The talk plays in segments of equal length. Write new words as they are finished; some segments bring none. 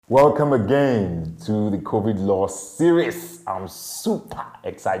Welcome again to the COVID Law series. I'm super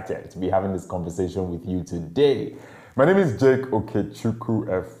excited to be having this conversation with you today. My name is Jake Okechukwu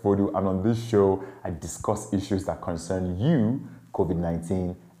Efodu, and on this show, I discuss issues that concern you,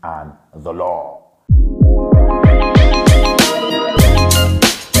 COVID-19, and the law.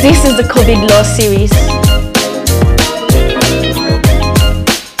 This is the COVID Law series.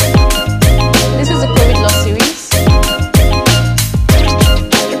 This is the COVID Law series.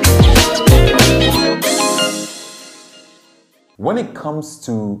 When it comes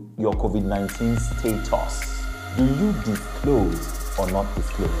to your COVID-19 status, do you disclose or not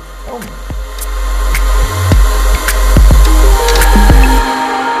disclose? Tell me.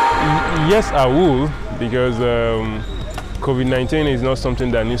 Yes, I will, because COVID-19 is not something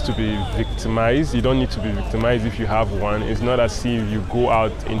that needs to be victimized. You don't need to be victimized if you have one. It's not as if you go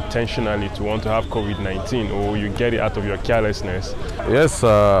out intentionally to want to have COVID-19 or you get it out of your carelessness. Yes,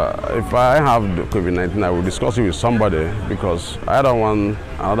 if I have COVID-19, I will discuss it with somebody because I don't want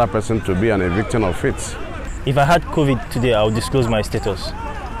another person to be a victim of it. If I had COVID today, I would disclose my status.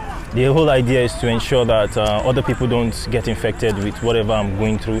 The whole idea is to ensure that other people don't get infected with whatever I'm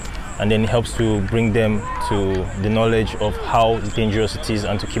going through, and then it helps to bring them to the knowledge of how dangerous it is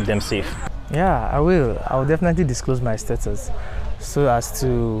and to keep them safe. Yeah, I will. I will definitely disclose my status so as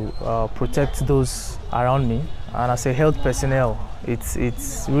to protect those around me. And as a health personnel,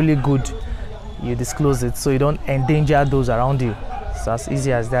 it's really good you disclose it so you don't endanger those around you. It's as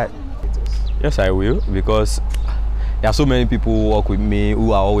easy as that. Yes, I will, because there are so many people who work with me,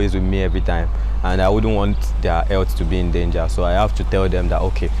 who are always with me every time, and I wouldn't want their health to be in danger. So I have to tell them that,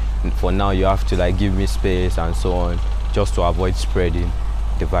 okay, for now you have to give me space and so on, just to avoid spreading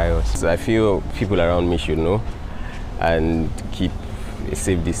the virus. So I feel people around me should know and keep a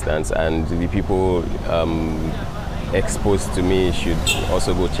safe distance, and the people exposed to me should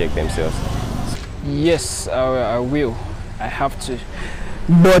also go check themselves. Yes, I will. I have to.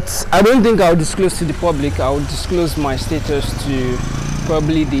 But I don't think I'll disclose to the public. I'll disclose my status to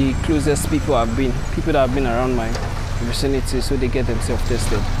probably the closest people I've been, people that have been around my vicinity, so they get themselves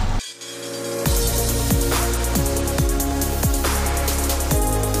tested.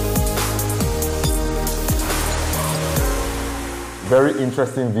 Very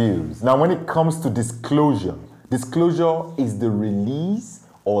interesting views. Now, when it comes to disclosure, disclosure is the release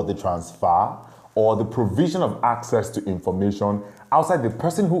or the transfer or the provision of access to information outside the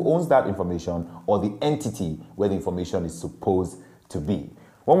person who owns that information or the entity where the information is supposed to be.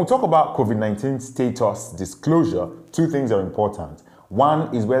 When we talk about COVID-19 status disclosure, two things are important.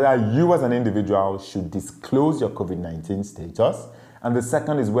 One is whether you as an individual should disclose your COVID-19 status, and the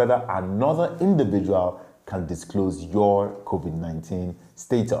second is whether another individual can disclose your COVID-19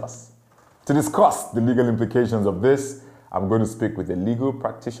 status. To discuss the legal implications of this, I'm going to speak with a legal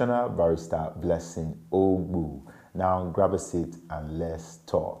practitioner, Barrister Blessing Ogbu. Now grab a seat and let's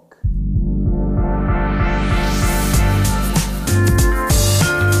talk.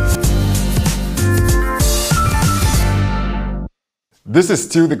 This is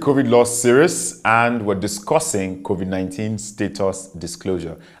still the COVID Law series, and we're discussing COVID-19 status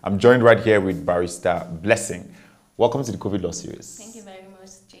disclosure. I'm joined right here with Barrister Blessing. Welcome to the COVID Law series. Thank you very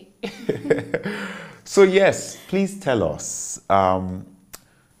much, Jake. So yes, please tell us,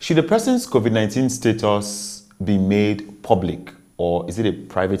 should a person's COVID-19 status be made public, or is it a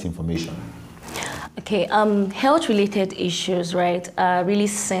private information? Okay, health-related issues, right, are really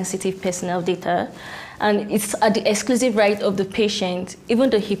sensitive personal data, and it's at the exclusive right of the patient. Even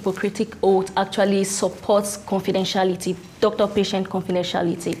the Hippocratic Oath actually supports confidentiality, doctor-patient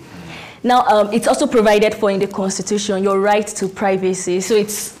confidentiality. Now, it's also provided for in the Constitution, your right to privacy. So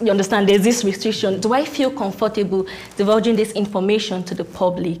you understand, there's this restriction. Do I feel comfortable divulging this information to the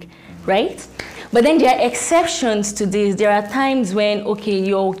public, right? But then there are exceptions to this. There are times when, okay,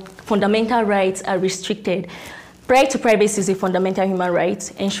 your fundamental rights are restricted. Right to privacy is a fundamental human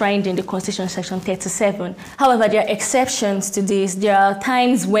right enshrined in the Constitution, Section 37. However, there are exceptions to this. There are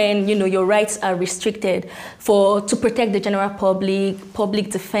times when, your rights are restricted to protect the general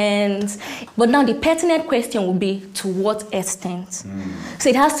public defense. But now the pertinent question will be, to what extent? So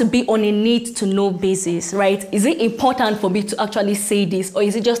it has to be on a need-to-know basis, right? Is it important for me to actually say this, or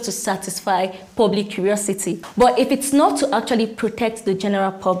is it just to satisfy public curiosity? But if it's not to actually protect the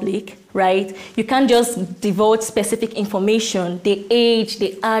general public, right? You can't just divulge specific information, the age,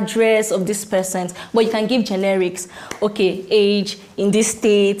 the address of this person, but you can give generics. Okay, age, in this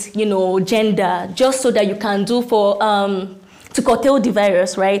state, gender, just so that you can do for to curtail the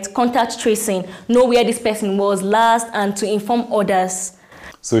virus, right? Contact tracing, know where this person was last, and to inform others.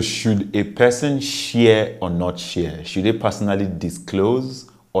 So should a person share or not share? Should they personally disclose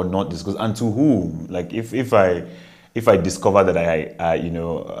or not disclose, and to whom? Like if I discover that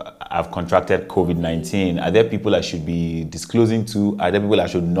I've contracted COVID-19, are there people I should be disclosing to? Are there people I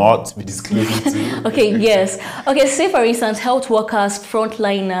should not be disclosing to? Okay, yes. Okay, say for instance, health workers,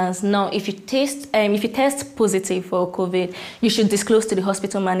 frontliners. Now, if you test positive for COVID, you should disclose to the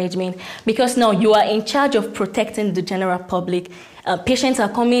hospital management, because now you are in charge of protecting the general public. Patients are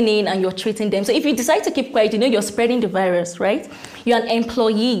coming in and you're treating them. So if you decide to keep quiet, you're spreading the virus, right? You're an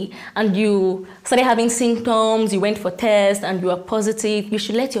employee and you started having symptoms, you went for tests and you are positive, you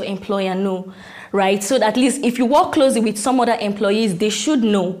should let your employer know, right? So that at least if you work closely with some other employees, they should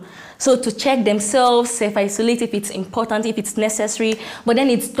know. So to check themselves, self-isolate if it's important, if it's necessary, but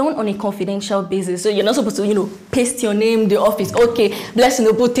then it's done on a confidential basis. So you're not supposed to, paste your name, the office, okay, bless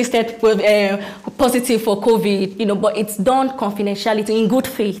both tested positive for COVID, but it's done confidentiality in good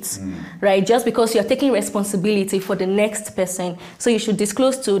faith, right? Just because you're taking responsibility for the next person. So you should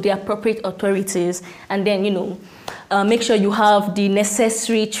disclose to the appropriate authorities and then, make sure you have the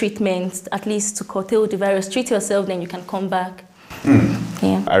necessary treatments, at least to curtail the virus. Treat yourself, then you can come back.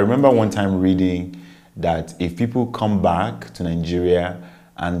 Yeah. I remember one time reading that if people come back to Nigeria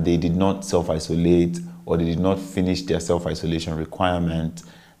and they did not self-isolate or they did not finish their self-isolation requirement,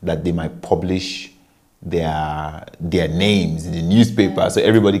 that they might publish their names in the newspaper so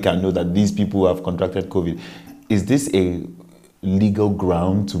everybody can know that these people have contracted COVID. Is this a legal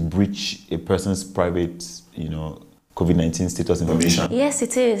ground to breach a person's private, COVID-19 status information? Yes,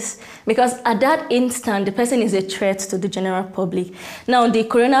 it is. Because at that instant, the person is a threat to the general public. Now, the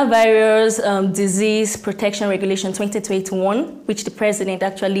Coronavirus Disease Protection Regulation 2021, which the president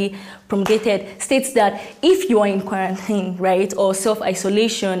actually promulgated, states that if you are in quarantine, right, or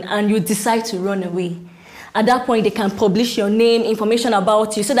self-isolation, and you decide to run away, at that point, they can publish your name, information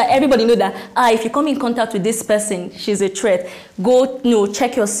about you, so that everybody know that, if you come in contact with this person, she's a threat. Go,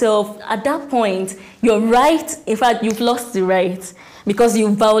 check yourself. At that point, you're right. In fact, you've lost the right because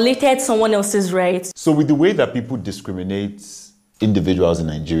you violated someone else's rights. So with the way that people discriminate individuals in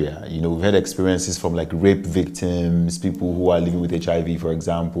Nigeria, we've had experiences from like rape victims, people who are living with HIV, for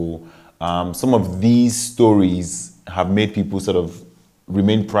example. Some of these stories have made people sort of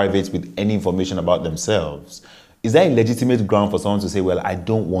remain private with any information about themselves. Is that a legitimate ground for someone to say, well, I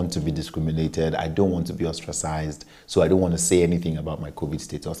don't want to be discriminated, I don't want to be ostracized, so I don't want to say anything about my COVID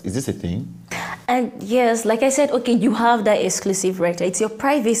status? Is this a thing? And yes, like I said, okay, you have that exclusive right. It's your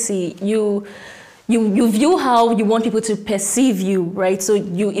privacy. You view how you want people to perceive you, right? So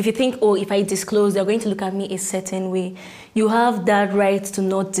if you think, if I disclose, they're going to look at me a certain way, you have that right to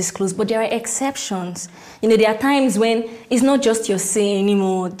not disclose. But there are exceptions. There are times when it's not just your say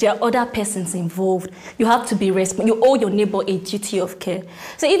anymore. There are other persons involved. You have to be responsible. You owe your neighbor a duty of care.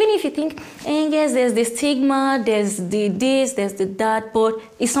 So even if you think, yes, there's the stigma, there's the this, there's the that, but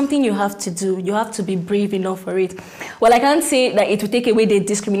it's something you have to do. You have to be brave enough for it. Well, I can't say that it will take away the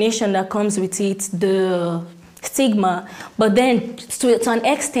discrimination that comes with it, the stigma, but then to an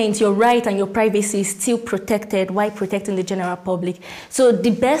extent your right and your privacy is still protected while protecting the general public. So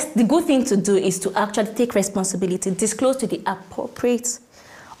the good thing to do is to actually take responsibility, disclose to the appropriate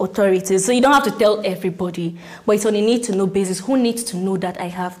authorities. So you don't have to tell everybody, but it's on a need to know basis. Who needs to know that I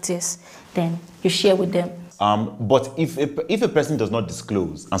have this? Then you share with them. But if a person does not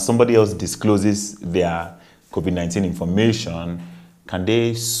disclose and somebody else discloses their COVID-19 information, can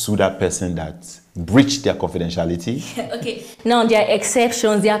they sue that person that breached their confidentiality? Okay. Now, there are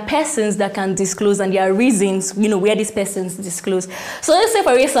exceptions. There are persons that can disclose, and there are reasons, where these persons disclose. So let's say,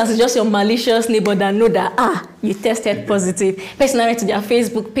 for instance, it's just your malicious neighbor that know that, you tested positive. Person went to their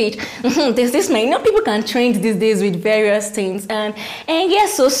Facebook page. There's this man. People can trend these days with various things. And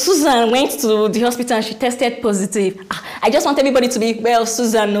yes, so Susan went to the hospital and she tested positive. I just want everybody to be, well,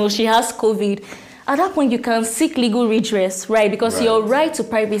 Susan, no, she has COVID. At that point, you can seek legal redress, right? Because your right to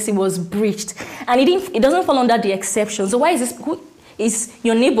privacy was breached. And it doesn't fall under the exception. So why is this? Who is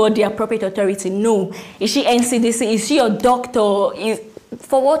your neighbor the appropriate authority? No. Is she NCDC? Is she your doctor?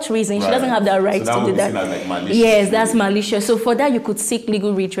 For what reason? She doesn't have that right to do that. Like malicious. Yes, that's malicious. So for that, you could seek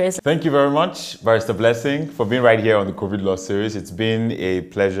legal redress. Thank you very much, Barrister Blessing, for being right here on the COVID Law Series. It's been a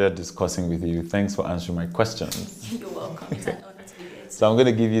pleasure discussing with you. Thanks for answering my questions. You're welcome. It's an honor. So I'm going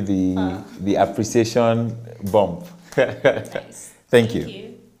to give you the appreciation bump. Nice. Thank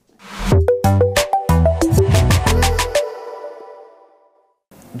you.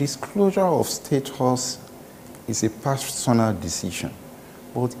 Disclosure of status is a personal decision,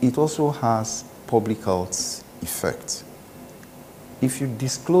 but it also has public health effect. If you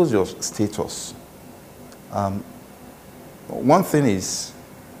disclose your status, one thing is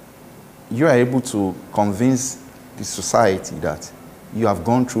you are able to convince the society that you have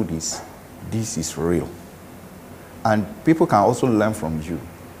gone through this. This is real. And people can also learn from you.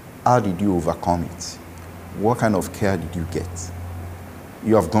 How did you overcome it? What kind of care did you get?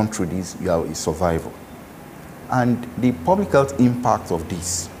 You have gone through this, you are a survivor. And the public health impact of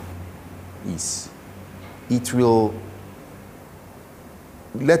this is it will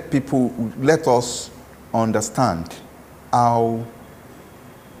let us understand how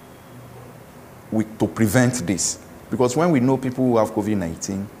to prevent this. Because when we know people who have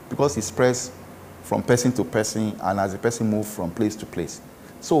COVID-19, because it spreads from person to person and as the person moves from place to place.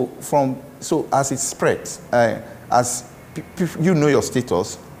 So as it spreads, as you know your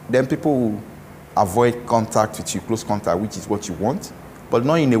status, then people will avoid contact with you, close contact, which is what you want, but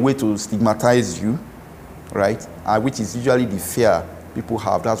not in a way to stigmatize you, right? Which is usually the fear people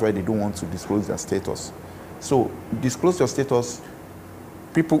have. That's why they don't want to disclose their status. So disclose your status.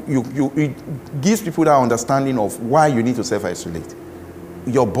 It gives people that understanding of why you need to self-isolate.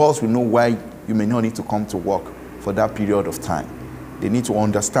 Your boss will know why you may not need to come to work for that period of time. They need to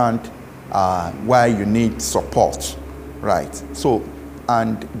understand why you need support, right? So,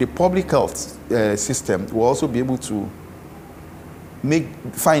 and the public health system will also be able to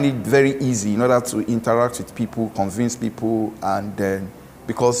find it very easy in order to interact with people, convince people, and then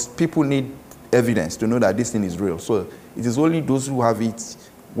because people need evidence to know that this thing is real. So it is only those who have it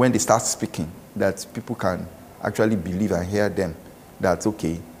when they start speaking that people can actually believe and hear them that,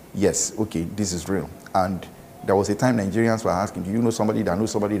 okay, yes, okay, this is real. And there was a time Nigerians were asking, do you know somebody that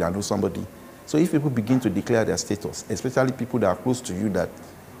knows somebody that knows somebody? So if people begin to declare their status, especially people that are close to you that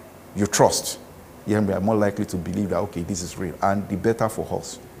you trust, you are more likely to believe that, okay, this is real, and the better for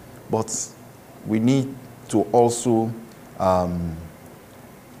us. But we need to also,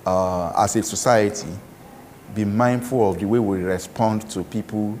 as a society, be mindful of the way we respond to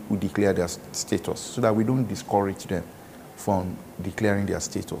people who declare their status so that we don't discourage them from declaring their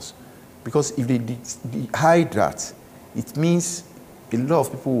status. Because if they hide that, it means a lot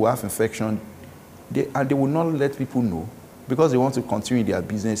of people who have infection, they will not let people know because they want to continue their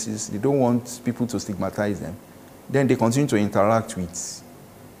businesses. They don't want people to stigmatize them. Then they continue to interact with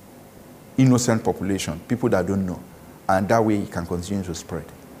innocent population, people that don't know. And that way it can continue to spread.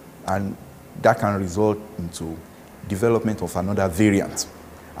 And that can result into development of another variant,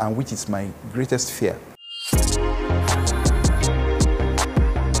 and which is my greatest fear.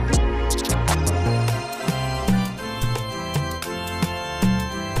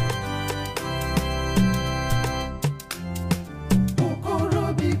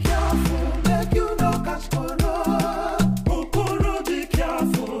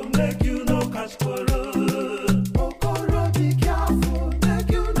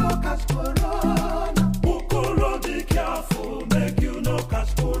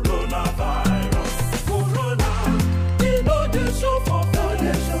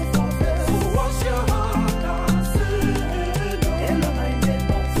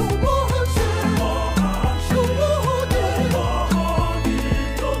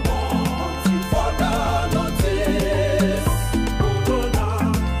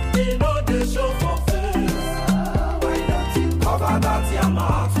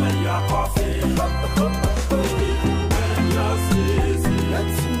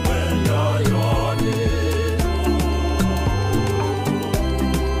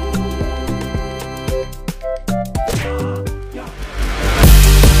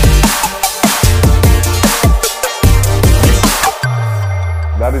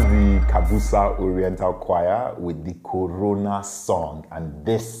 Oriental Choir with the Corona song, and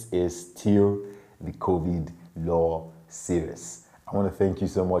this is still the COVID Law series. I want to thank you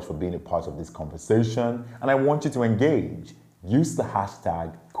so much for being a part of this conversation, and I want you to engage. Use the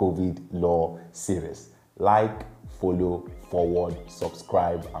hashtag COVID Law series. Like, follow, forward,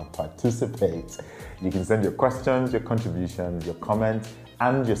 subscribe, and participate. You can send your questions, your contributions, your comments,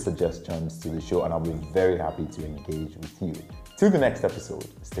 and your suggestions to the show, and I'll be very happy to engage with you. Till the next episode,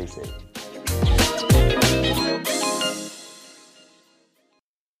 stay safe.